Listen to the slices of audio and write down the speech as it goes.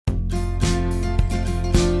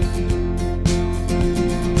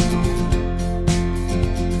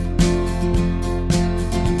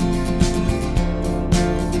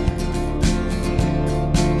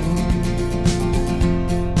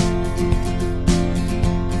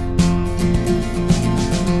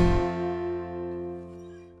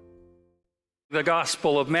the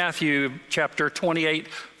Gospel of Matthew, chapter 28,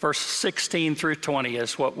 verse 16 through 20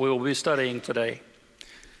 is what we'll be studying today.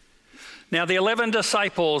 Now the 11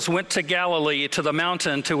 disciples went to Galilee, to the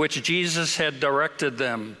mountain to which Jesus had directed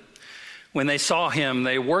them. When they saw him,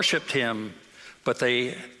 they worshiped him, but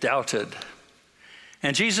they doubted.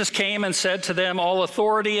 And Jesus came and said to them, "All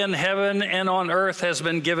authority in heaven and on earth has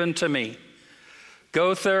been given to me.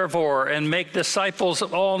 Go therefore and make disciples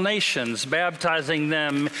of all nations, baptizing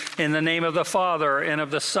them in the name of the Father and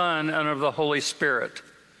of the Son and of the Holy Spirit,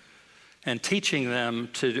 and teaching them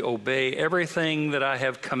to obey everything that I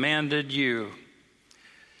have commanded you.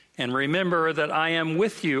 And remember that I am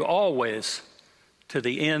with you always to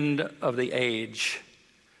the end of the age."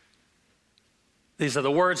 These are the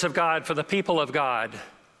words of God for the people of God.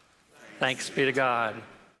 Thanks be to God.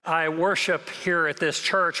 I worship here at this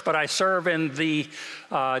church, but I serve in the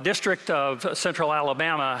District of Central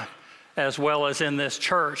Alabama as well as in this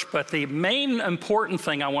church. But the main important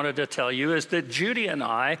thing I wanted to tell you is that Judy and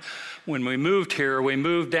I, when we moved here, we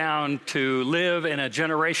moved down to live in a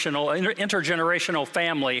intergenerational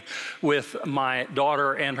family with my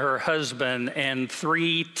daughter and her husband and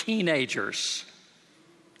 3 teenagers.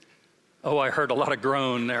 Oh, I heard a lot of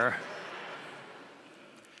groan there.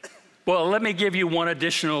 Well, let me give you one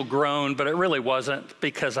additional groan, but it really wasn't,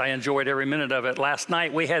 because I enjoyed every minute of it. Last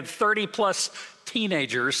night, we had 30-plus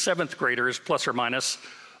teenagers, 7th graders, plus or minus,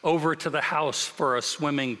 over to the house for a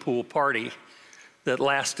swimming pool party that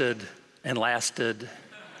lasted and lasted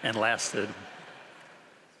and lasted.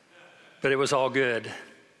 But it was all good.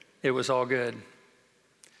 It was all good.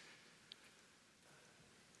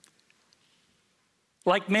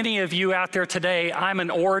 Like many of you out there today, I'm an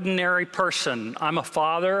ordinary person. I'm a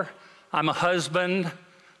father. I'm a husband,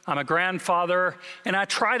 I'm a grandfather, and I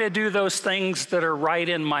try to do those things that are right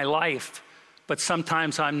in my life, but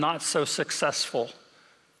sometimes I'm not so successful.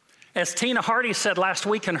 As Tina Hardy said last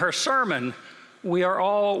week in her sermon, we are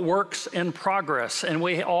all works in progress, and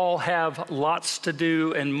we all have lots to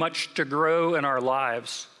do and much to grow in our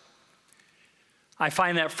lives. I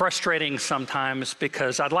find that frustrating sometimes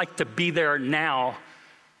because I'd like to be there now.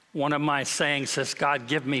 One of my sayings says, "God,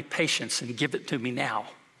 give me patience and give it to me now."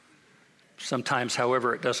 Sometimes,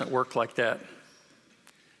 however, it doesn't work like that.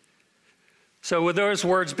 So with those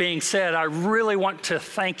words being said, I really want to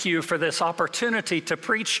thank you for this opportunity to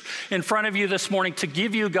preach in front of you this morning, to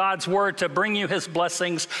give you God's word, to bring you his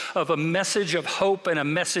blessings of a message of hope and a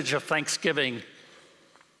message of thanksgiving.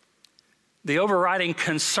 The overriding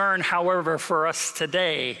concern, however, for us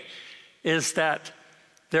today is that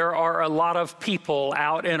there are a lot of people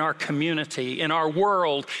out in our community, in our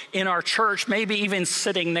world, in our church, maybe even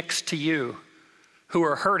sitting next to you, who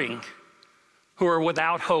are hurting, who are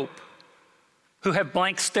without hope, who have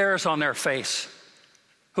blank stares on their face,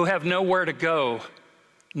 who have nowhere to go,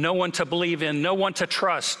 no one to believe in, no one to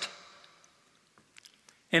trust.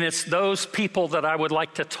 And it's those people that I would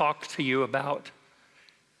like to talk to you about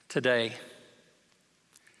today.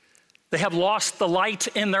 They have lost the light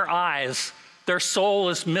in their eyes. Their soul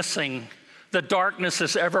is missing. The darkness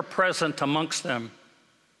is ever present amongst them.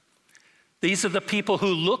 These are the people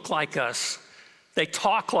who look like us. They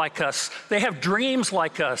talk like us. They have dreams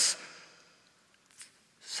like us.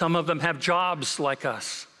 Some of them have jobs like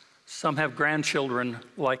us. Some have grandchildren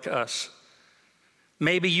like us.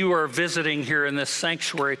 Maybe you are visiting here in this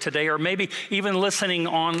sanctuary today, or maybe even listening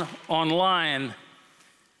online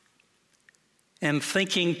and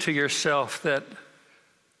thinking to yourself that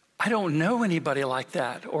I don't know anybody like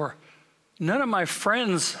that, or none of my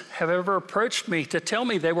friends have ever approached me to tell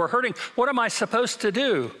me they were hurting. What am I supposed to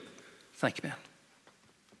do? Thank you, man.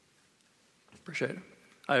 Appreciate it.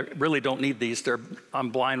 I really don't need these.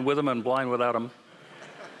 I'm blind with them and blind without them.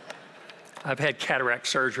 I've had cataract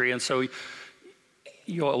surgery, and so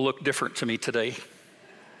you all look different to me today.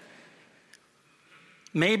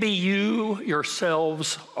 Maybe you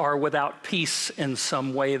yourselves are without peace in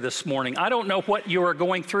some way this morning. I don't know what you are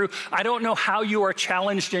going through. I don't know how you are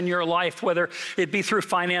challenged in your life, whether it be through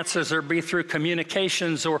finances or be through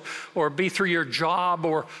communications or be through your job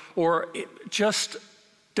or just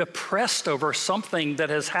depressed over something that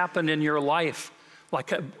has happened in your life,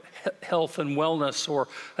 like a health and wellness or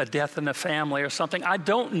a death in the family or something. I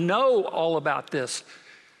don't know all about this.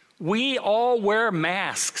 We all wear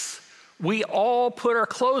masks. We all put our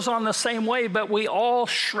clothes on the same way, but we all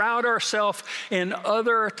shroud ourselves in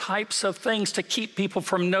other types of things to keep people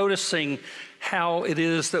from noticing how it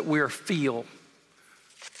is that we feel.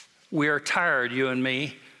 We are tired, you and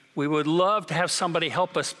me. We would love to have somebody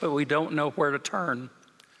help us, but we don't know where to turn.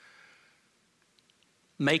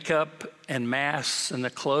 Makeup and masks and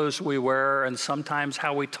the clothes we wear and sometimes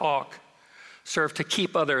how we talk serve to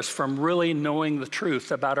keep others from really knowing the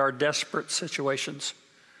truth about our desperate situations.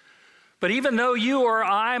 But even though you or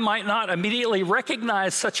I might not immediately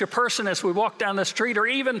recognize such a person as we walk down the street, or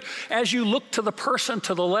even as you look to the person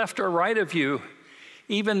to the left or right of you,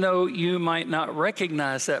 even though you might not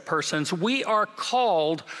recognize that person, we are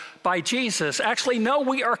called by Jesus. Actually, no,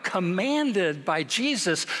 we are commanded by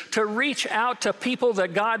Jesus to reach out to people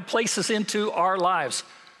that God places into our lives.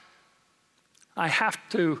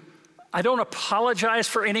 I don't apologize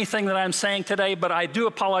for anything that I'm saying today, but I do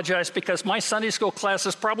apologize because my Sunday school class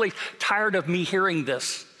is probably tired of me hearing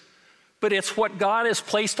this. But it's what God has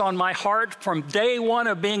placed on my heart from day one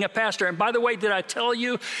of being a pastor. And by the way, did I tell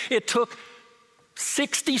you it took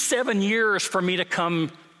 67 years for me to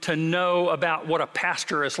come to know about what a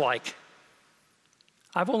pastor is like?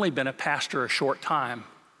 I've only been a pastor a short time.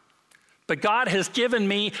 But God has given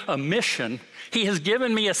me a mission. He has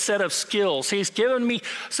given me a set of skills. He's given me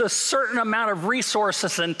a certain amount of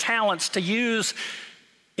resources and talents to use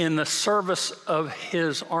in the service of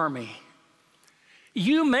His army.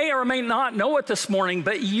 You may or may not know it this morning,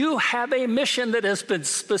 but you have a mission that has been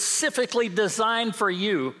specifically designed for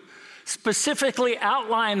you, specifically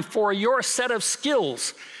outlined for your set of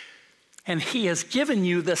skills. And He has given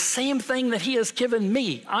you the same thing that He has given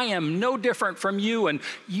me. I am no different from you, and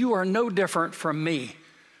you are no different from me.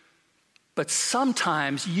 But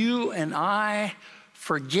sometimes you and I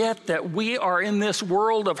forget that we are in this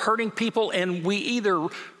world of hurting people, and we either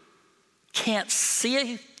can't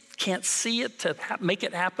see it to make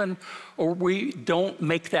it happen, or we don't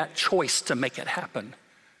make that choice to make it happen.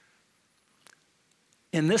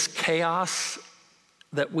 In this chaos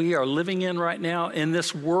that we are living in right now, in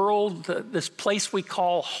this world, this place we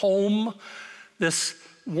call home, this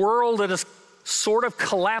world that is sort of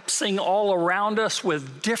collapsing all around us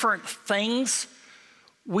with different things,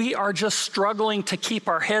 we are just struggling to keep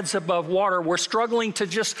our heads above water. We're struggling to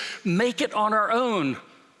just make it on our own.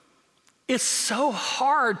 It's so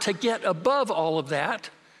hard to get above all of that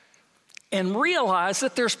and realize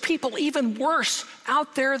that there's people even worse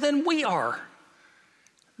out there than we are.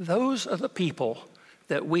 Those are the people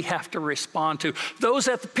that we have to respond to. Those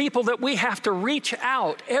are the people that we have to reach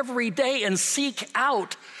out every day and seek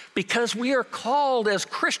out, because we are called as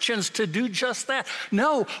Christians to do just that.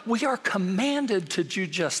 No, we are commanded to do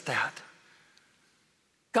just that.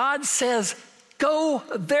 God says, go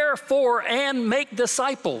therefore and make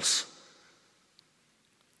disciples.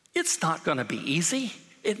 It's not going to be easy.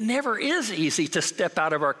 It never is easy to step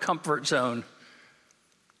out of our comfort zone.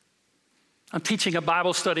 I'm teaching a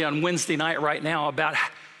Bible study on Wednesday night right now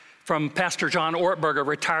from Pastor John Ortberg, a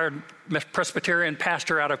retired Presbyterian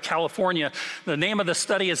pastor out of California. The name of the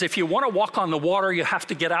study is, If You Want to Walk on the Water, You Have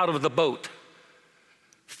to Get Out of the Boat.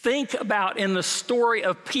 Think about in the story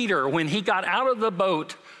of Peter, when he got out of the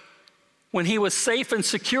boat, when he was safe and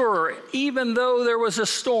secure, even though there was a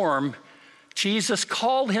storm, Jesus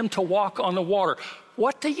called him to walk on the water.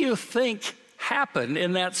 What do you think happened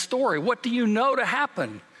in that story? What do you know to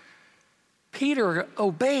happen? Peter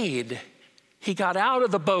obeyed. He got out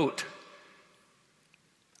of the boat.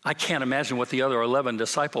 I can't imagine what the other 11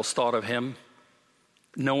 disciples thought of him,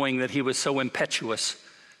 knowing that he was so impetuous,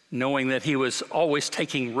 knowing that he was always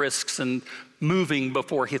taking risks and moving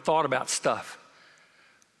before he thought about stuff.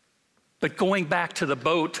 But going back to the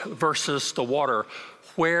boat versus the water,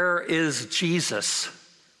 where is Jesus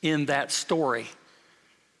in that story?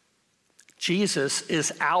 Jesus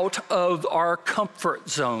is out of our comfort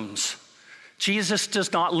zones. Jesus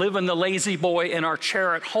does not live in the lazy boy in our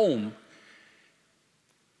chair at home.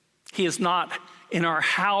 He is not in our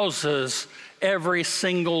houses every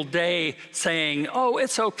single day saying, oh,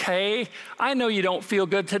 it's okay. I know you don't feel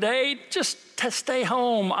good today. Just to stay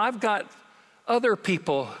home. I've got other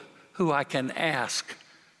people who I can ask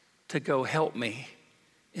to go help me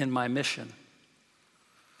in my mission.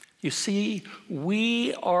 You see,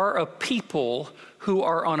 we are a people who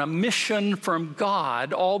are on a mission from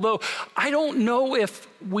God, although I don't know if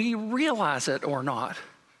we realize it or not.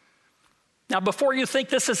 Now, before you think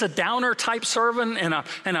this is a downer type sermon and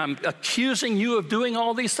I'm accusing you of doing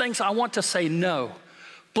all these things, I want to say no.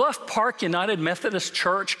 Bluff Park United Methodist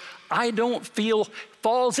Church, I don't feel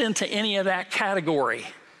falls into any of that category,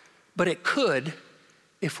 but it could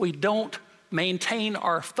if we don't maintain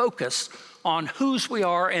our focus on whose we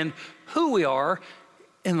are and who we are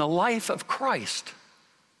in the life of Christ.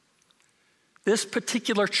 This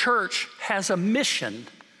particular church has a mission.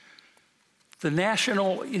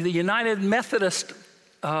 The United Methodist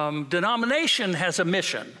denomination has a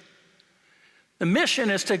mission. The mission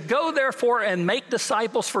is to go therefore and make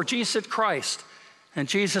disciples for Jesus Christ. And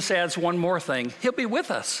Jesus adds one more thing. He'll be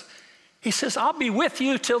with us He says, I'll be with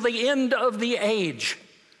you till the end of the age.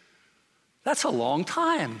 That's a long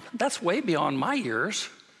time. That's way beyond my years.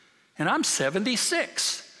 And I'm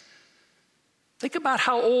 76. Think about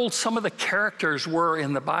how old some of the characters were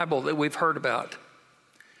in the Bible that we've heard about.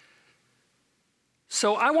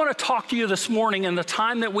 So I want to talk to you this morning in the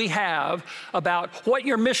time that we have about what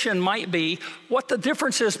your mission might be, what the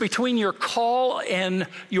difference is between your call and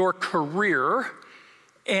your career,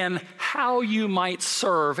 and how you might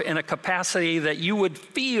serve in a capacity that you would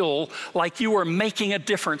feel like you were making a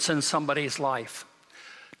difference in somebody's life.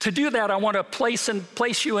 To do that, I want to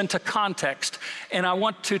place you into context, and I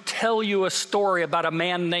want to tell you a story about a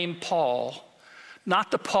man named Paul.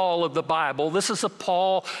 Not the Paul of the Bible. This is a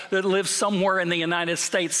Paul that lives somewhere in the United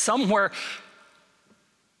States, somewhere.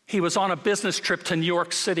 He was on a business trip to New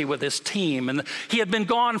York City with his team, and he had been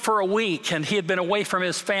gone for a week, and he had been away from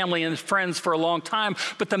his family and his friends for a long time,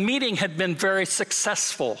 but the meeting had been very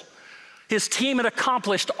successful. His team had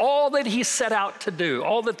accomplished all that he set out to do,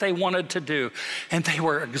 all that they wanted to do, and they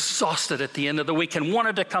were exhausted at the end of the week and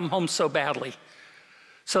wanted to come home so badly.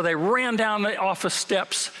 So they ran down the office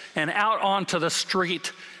steps and out onto the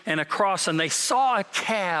street and across, and they saw a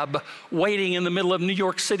cab waiting in the middle of New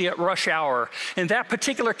York City at rush hour. And that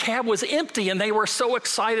particular cab was empty, and they were so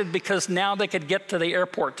excited because now they could get to the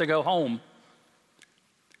airport to go home.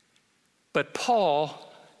 But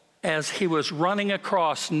Paul, as he was running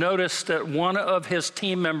across, noticed that one of his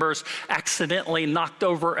team members accidentally knocked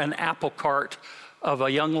over an apple cart of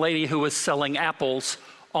a young lady who was selling apples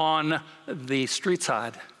on the street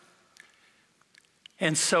side.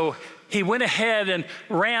 And so he went ahead and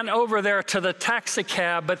ran over there to the taxi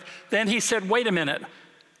cab, but then he said, wait a minute,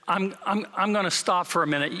 I'm going to stop for a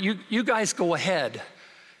minute. You guys go ahead.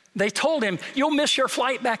 They told him, you'll miss your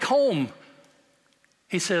flight back home.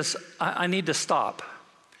 He says, I need to stop.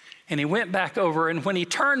 And he went back over, and when he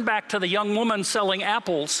turned back to the young woman selling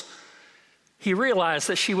apples, he realized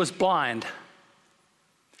that she was blind.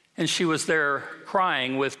 And she was there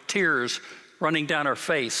crying with tears running down her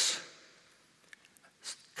face,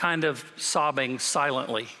 kind of sobbing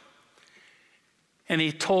silently. And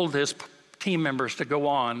he told his team members to go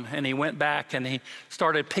on, and he went back and he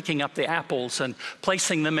started picking up the apples and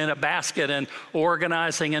placing them in a basket and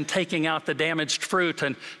organizing and taking out the damaged fruit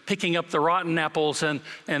and picking up the rotten apples and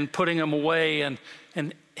putting them away.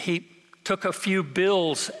 And he took a few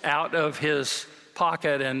bills out of his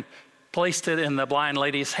pocket and placed it in the blind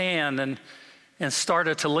lady's hand and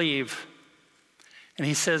started to leave. And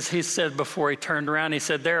he said before he turned around, he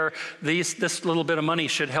said, this little bit of money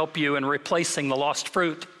should help you in replacing the lost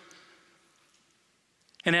fruit.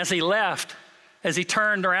 And as he left, as he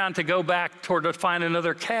turned around to go back to find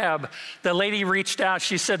another cab, the lady reached out.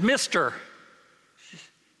 She said, Mister.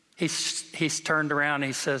 He's turned around.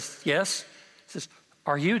 He says, yes. He says,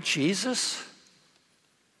 are you Jesus?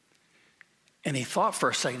 And he thought for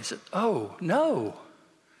a second. He said, oh, no.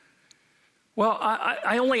 Well,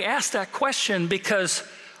 I only asked that question because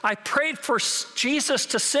I prayed for Jesus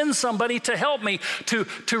to send somebody to help me, to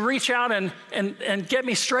reach out and get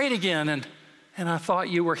me straight again. And I thought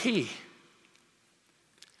you were he.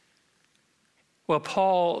 Well,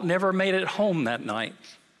 Paul never made it home that night.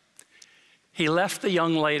 He left the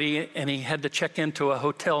young lady and he had to check into a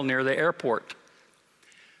hotel near the airport.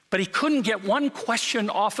 But he couldn't get one question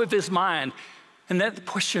off of his mind, and that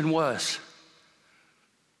question was,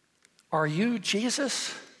 are you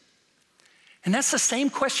Jesus? And that's the same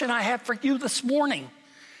question I have for you this morning.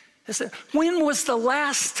 Is that when was the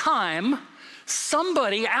last time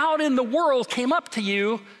somebody out in the world came up to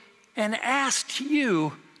you and asked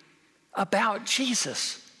you about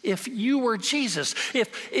Jesus? If you were Jesus,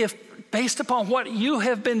 if based upon what you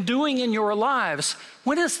have been doing in your lives,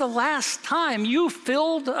 when is the last time you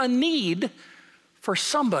filled a need for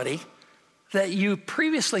somebody that you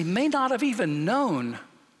previously may not have even known?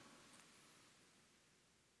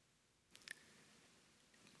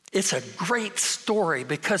 It's a great story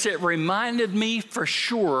because it reminded me for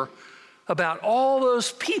sure about all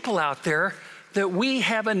those people out there that we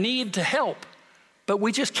have a need to help, but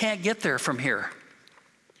we just can't get there from here.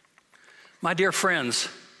 My dear friends,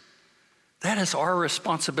 that is our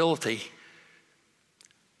responsibility.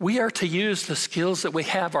 We are to use the skills that we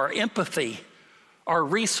have, our empathy, our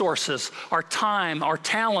resources, our time, our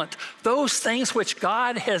talent, those things which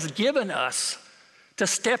God has given us, to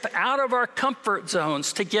step out of our comfort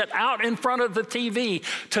zones, to get out in front of the TV,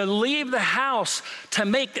 to leave the house, to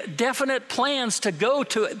make definite plans to go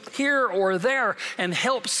to here or there and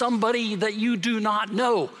help somebody that you do not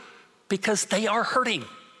know because they are hurting.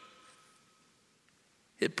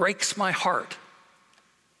 It breaks my heart,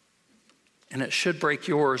 and it should break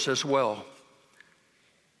yours as well.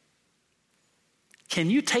 Can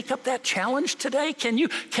you take up that challenge today? Can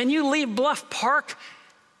you leave Bluff Park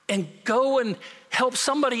and go and help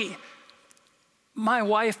somebody? My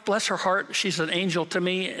wife, bless her heart, she's an angel to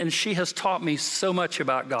me, and she has taught me so much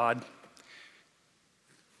about God.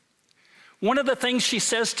 One of the things she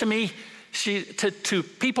says to me, to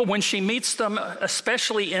people when she meets them,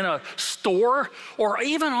 especially in a store or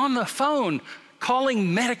even on the phone, calling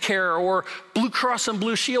Medicare or Blue Cross and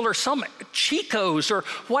Blue Shield or some Chico's or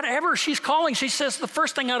whatever she's calling, she says the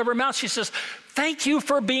first thing out of her mouth, she says, "Thank you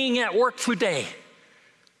for being at work today.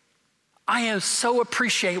 I so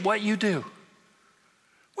appreciate what you do."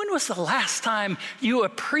 When was the last time you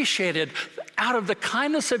appreciated out of the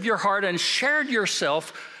kindness of your heart and shared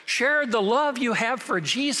the love you have for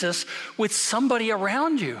Jesus with somebody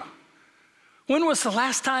around you? When was the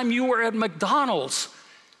last time you were at McDonald's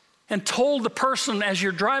and told the person as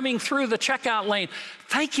you're driving through the checkout lane,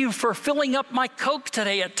 "Thank you for filling up my Coke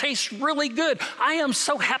today. It tastes really good. I am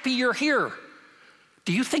so happy you're here."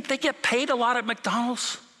 Do you think they get paid a lot at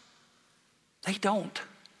McDonald's? They don't.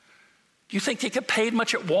 Do you think they get paid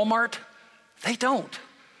much at Walmart? They don't.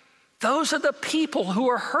 Those are the people who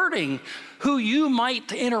are hurting, who you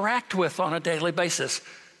might interact with on a daily basis.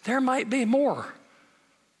 There might be more.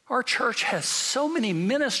 Our church has so many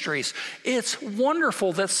ministries. It's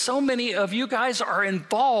wonderful that so many of you guys are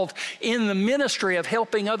involved in the ministry of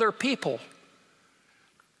helping other people.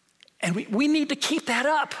 And we need to keep that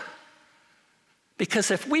up.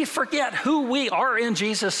 Because if we forget who we are in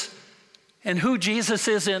Jesus and who Jesus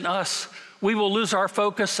is in us, we will lose our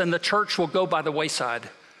focus and the church will go by the wayside.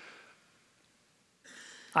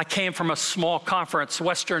 I came from a small conference,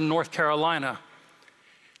 Western North Carolina.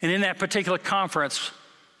 And in that particular conference,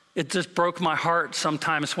 it just broke my heart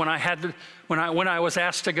sometimes when I was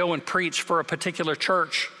asked to go and preach for a particular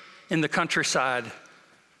church in the countryside.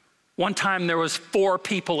 One time there was 4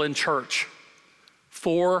 people in church.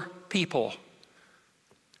 4 people.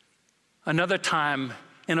 Another time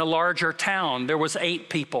in a larger town, there was 8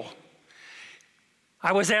 people.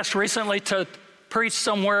 I was asked recently to preach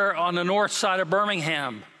somewhere on the north side of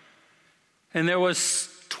Birmingham, and there was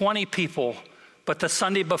 20 people, but the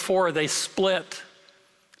Sunday before they split,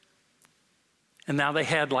 and now they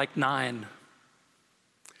had like 9.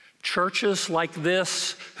 Churches like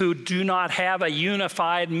this who do not have a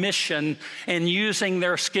unified mission and using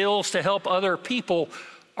their skills to help other people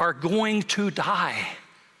are going to die.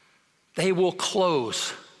 They will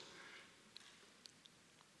close.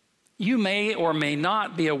 You may or may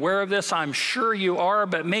not be aware of this. I'm sure you are,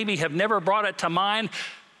 but maybe have never brought it to mind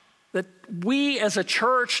that we as a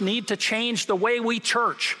church need to change the way we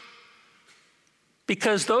church.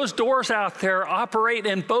 Because those doors out there operate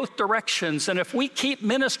in both directions. And if we keep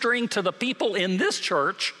ministering to the people in this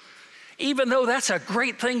church, even though that's a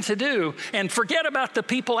great thing to do, and forget about the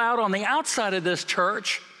people out on the outside of this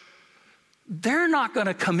church, they're not going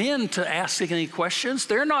to come in to ask any questions.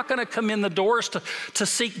 They're not going to come in the doors to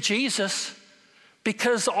seek Jesus,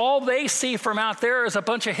 because all they see from out there is a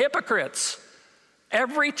bunch of hypocrites.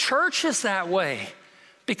 Every church is that way,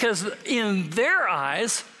 because in their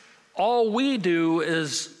eyes, all we do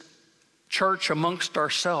is church amongst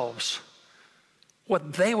ourselves.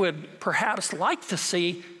 What they would perhaps like to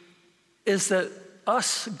see is that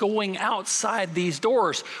us going outside these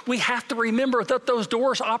doors. We have to remember that those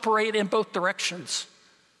doors operate in both directions.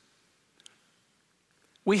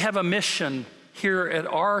 We have a mission here at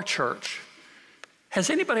our church.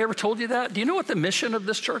 Has anybody ever told you that? Do you know what the mission of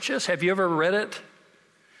this church is? Have you ever read it?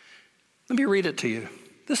 Let me read it to you.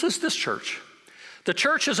 This is this church. The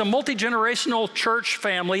church is a multi-generational church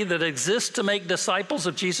family that exists to make disciples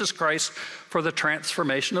of Jesus Christ for the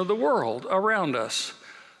transformation of the world around us.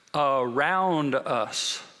 Around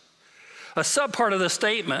us. A subpart of the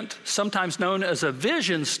statement, sometimes known as a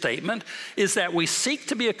vision statement, is that we seek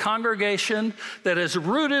to be a congregation that is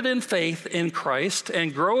rooted in faith in Christ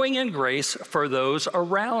and growing in grace for those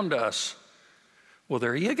around us. Well,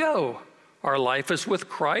 there you go. Our life is with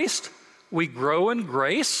Christ. We grow in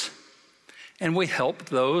grace, and we help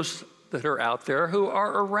those that are out there who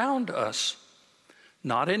are around us.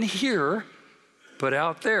 Not in here, but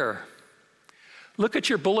out there. Look at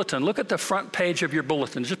your bulletin. Look at the front page of your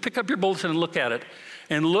bulletin. Just pick up your bulletin and look at it.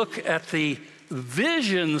 And look at the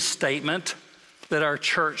vision statement that our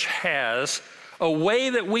church has, a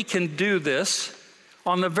way that we can do this.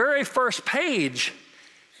 On the very first page,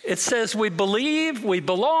 it says we believe, we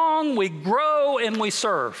belong, we grow, and we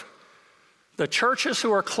serve. The churches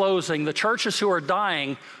who are closing, the churches who are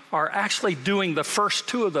dying, are actually doing the first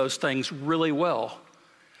 2 of those things really well.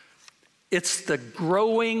 It's the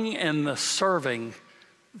growing and the serving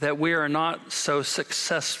that we are not so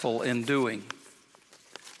successful in doing.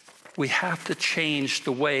 We have to change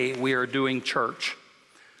the way we are doing church.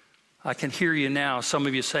 I can hear you now, some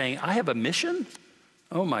of you saying, I have a mission?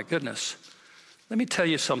 Oh my goodness. Let me tell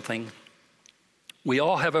you something. We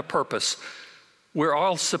all have a purpose. We're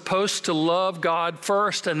all supposed to love God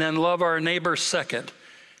first and then love our neighbors second.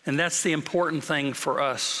 And that's the important thing for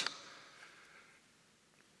us.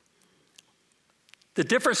 The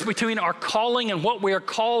difference between our calling and what we are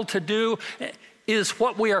called to do is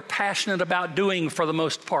what we are passionate about doing for the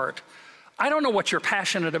most part. I don't know what you're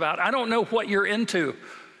passionate about. I don't know what you're into.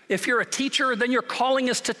 If you're a teacher, then your calling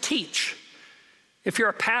is to teach. If you're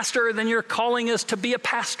a pastor, then your calling is to be a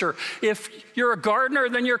pastor. If you're a gardener,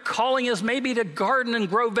 then your calling is maybe to garden and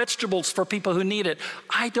grow vegetables for people who need it.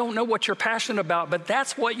 I don't know what you're passionate about, but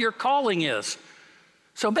that's what your calling is.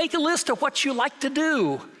 So make a list of what you like to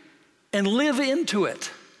do and live into it.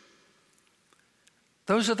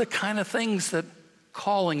 Those are the kind of things that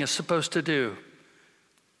calling is supposed to do.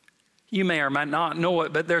 You may or might not know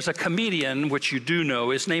it, but there's a comedian, which you do know.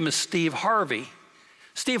 His name is Steve Harvey.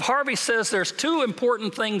 Steve Harvey says there's two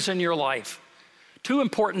important things in your life, two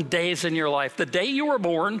important days in your life. The day you were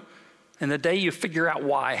born and the day you figure out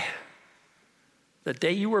why. The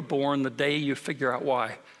day you were born, the day you figure out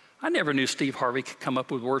why. I never knew Steve Harvey could come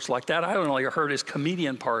up with words like that. I only heard his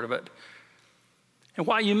comedian part of it. And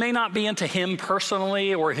while you may not be into him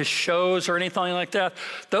personally or his shows or anything like that,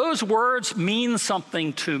 those words mean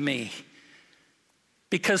something to me.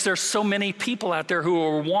 Because there's so many people out there who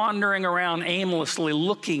are wandering around aimlessly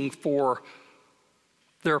looking for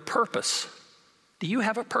their purpose. Do you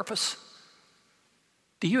have a purpose?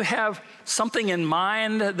 Do you have something in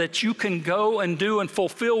mind that you can go and do and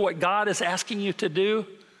fulfill what God is asking you to do?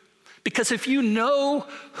 Because if you know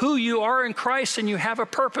who you are in Christ and you have a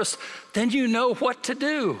purpose, then you know what to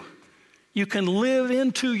do. You can live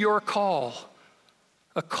into your call.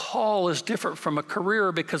 A call is different from a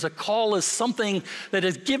career because a call is something that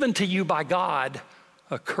is given to you by God.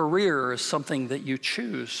 A career is something that you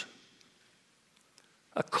choose.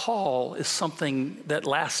 A call is something that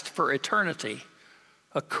lasts for eternity.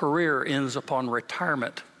 A career ends upon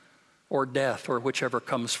retirement or death or whichever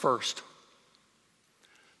comes first.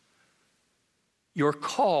 Your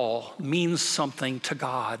call means something to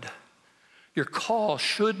God. Your call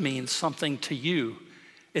should mean something to you.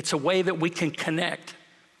 It's a way that we can connect.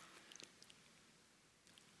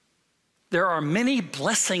 There are many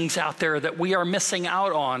blessings out there that we are missing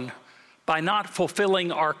out on by not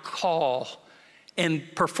fulfilling our call and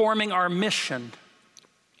performing our mission.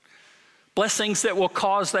 Blessings that will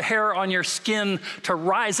cause the hair on your skin to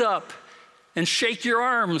rise up and shake your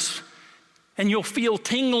arms, and you'll feel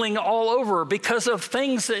tingling all over because of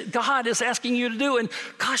things that God is asking you to do. And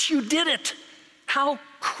gosh, you did it. How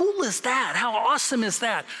cool is that? How awesome is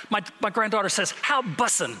that? My granddaughter says, how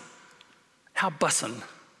bussin'? How bussin'?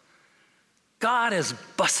 God is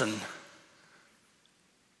bussin'.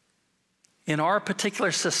 In our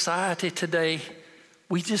particular society today,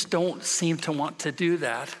 we just don't seem to want to do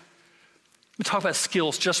that. Let me talk about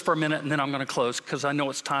skills just for a minute, and then I'm going to close because I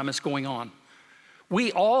know its time is going on.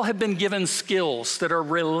 We all have been given skills that are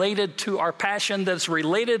related to our passion, that's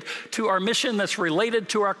related to our mission, that's related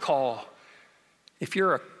to our call. If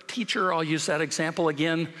you're a teacher, I'll use that example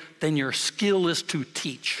again, then your skill is to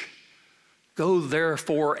teach. Go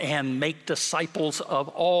therefore and make disciples of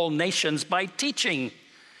all nations by teaching.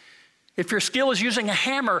 If your skill is using a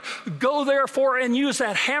hammer, go therefore and use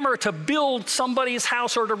that hammer to build somebody's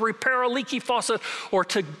house or to repair a leaky faucet or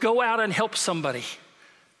to go out and help somebody.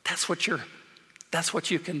 That's what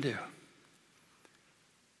you can do.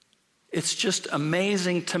 It's just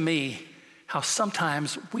amazing to me how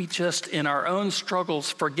sometimes we just in our own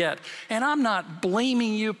struggles forget. And I'm not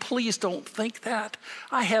blaming you, please don't think that.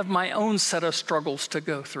 I have my own set of struggles to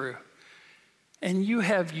go through. And you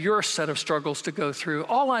have your set of struggles to go through.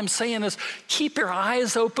 All I'm saying is keep your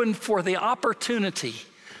eyes open for the opportunity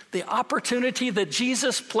that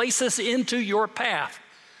Jesus places into your path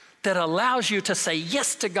that allows you to say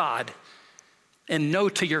yes to God and no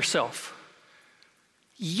to yourself.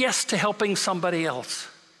 Yes to helping somebody else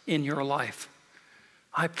in your life.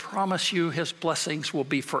 I promise you his blessings will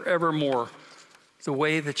be forevermore the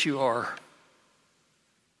way that you are.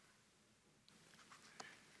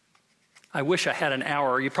 I wish I had an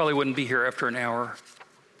hour. You probably wouldn't be here after an hour.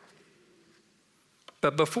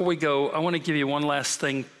 But before we go, I want to give you one last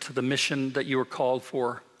thing to the mission that you were called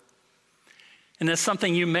for. And it's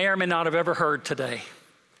something you may or may not have ever heard today.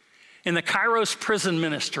 In the Kairos prison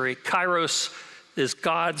ministry, Kairos is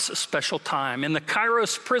God's special time. In the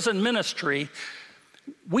Kairos prison ministry,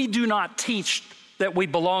 we do not teach that we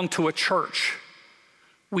belong to a church.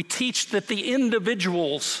 We teach that the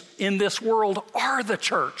individuals in this world are the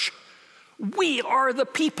church. We are the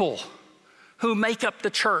people who make up the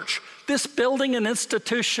church. This building and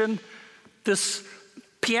institution, this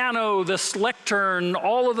piano, this lectern,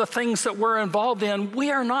 all of the things that we're involved in,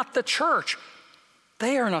 we are not the church.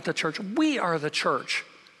 They are not the church. We are the church.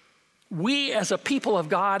 We as a people of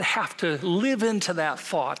God have to live into that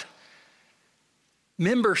thought.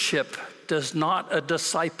 Membership does not a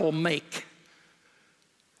disciple make.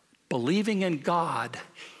 Believing in God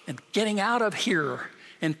and getting out of here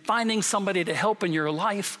and finding somebody to help in your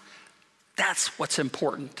life, that's what's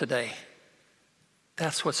important today.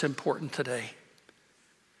 That's what's important today.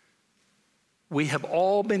 We have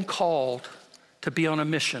all been called to be on a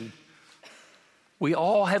mission. We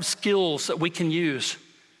all have skills that we can use,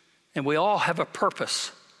 and we all have a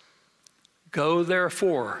purpose. Go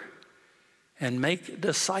therefore and make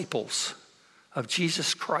disciples of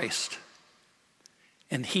Jesus Christ.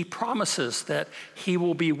 And he promises that he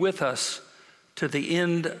will be with us to the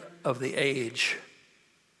end of the age.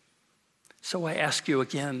 So I ask you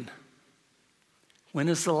again, when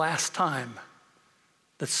is the last time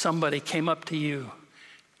that somebody came up to you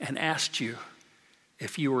and asked you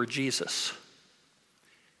if you were Jesus?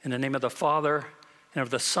 In the name of the Father, and of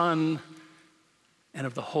the Son, and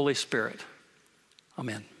of the Holy Spirit.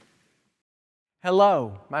 Amen.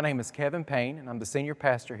 Hello, my name is Kevin Payne, and I'm the senior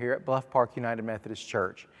pastor here at Bluff Park United Methodist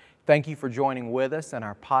Church. Thank you for joining with us in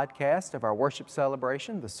our podcast of our worship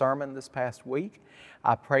celebration, the sermon this past week.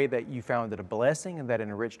 I pray that you found it a blessing and that it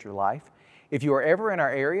enriched your life. If you are ever in our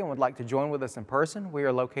area and would like to join with us in person, we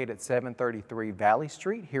are located at 733 Valley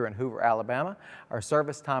Street here in Hoover, Alabama. Our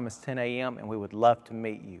service time is 10 a.m. and we would love to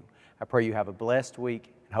meet you. I pray you have a blessed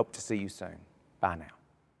week and hope to see you soon. Bye now.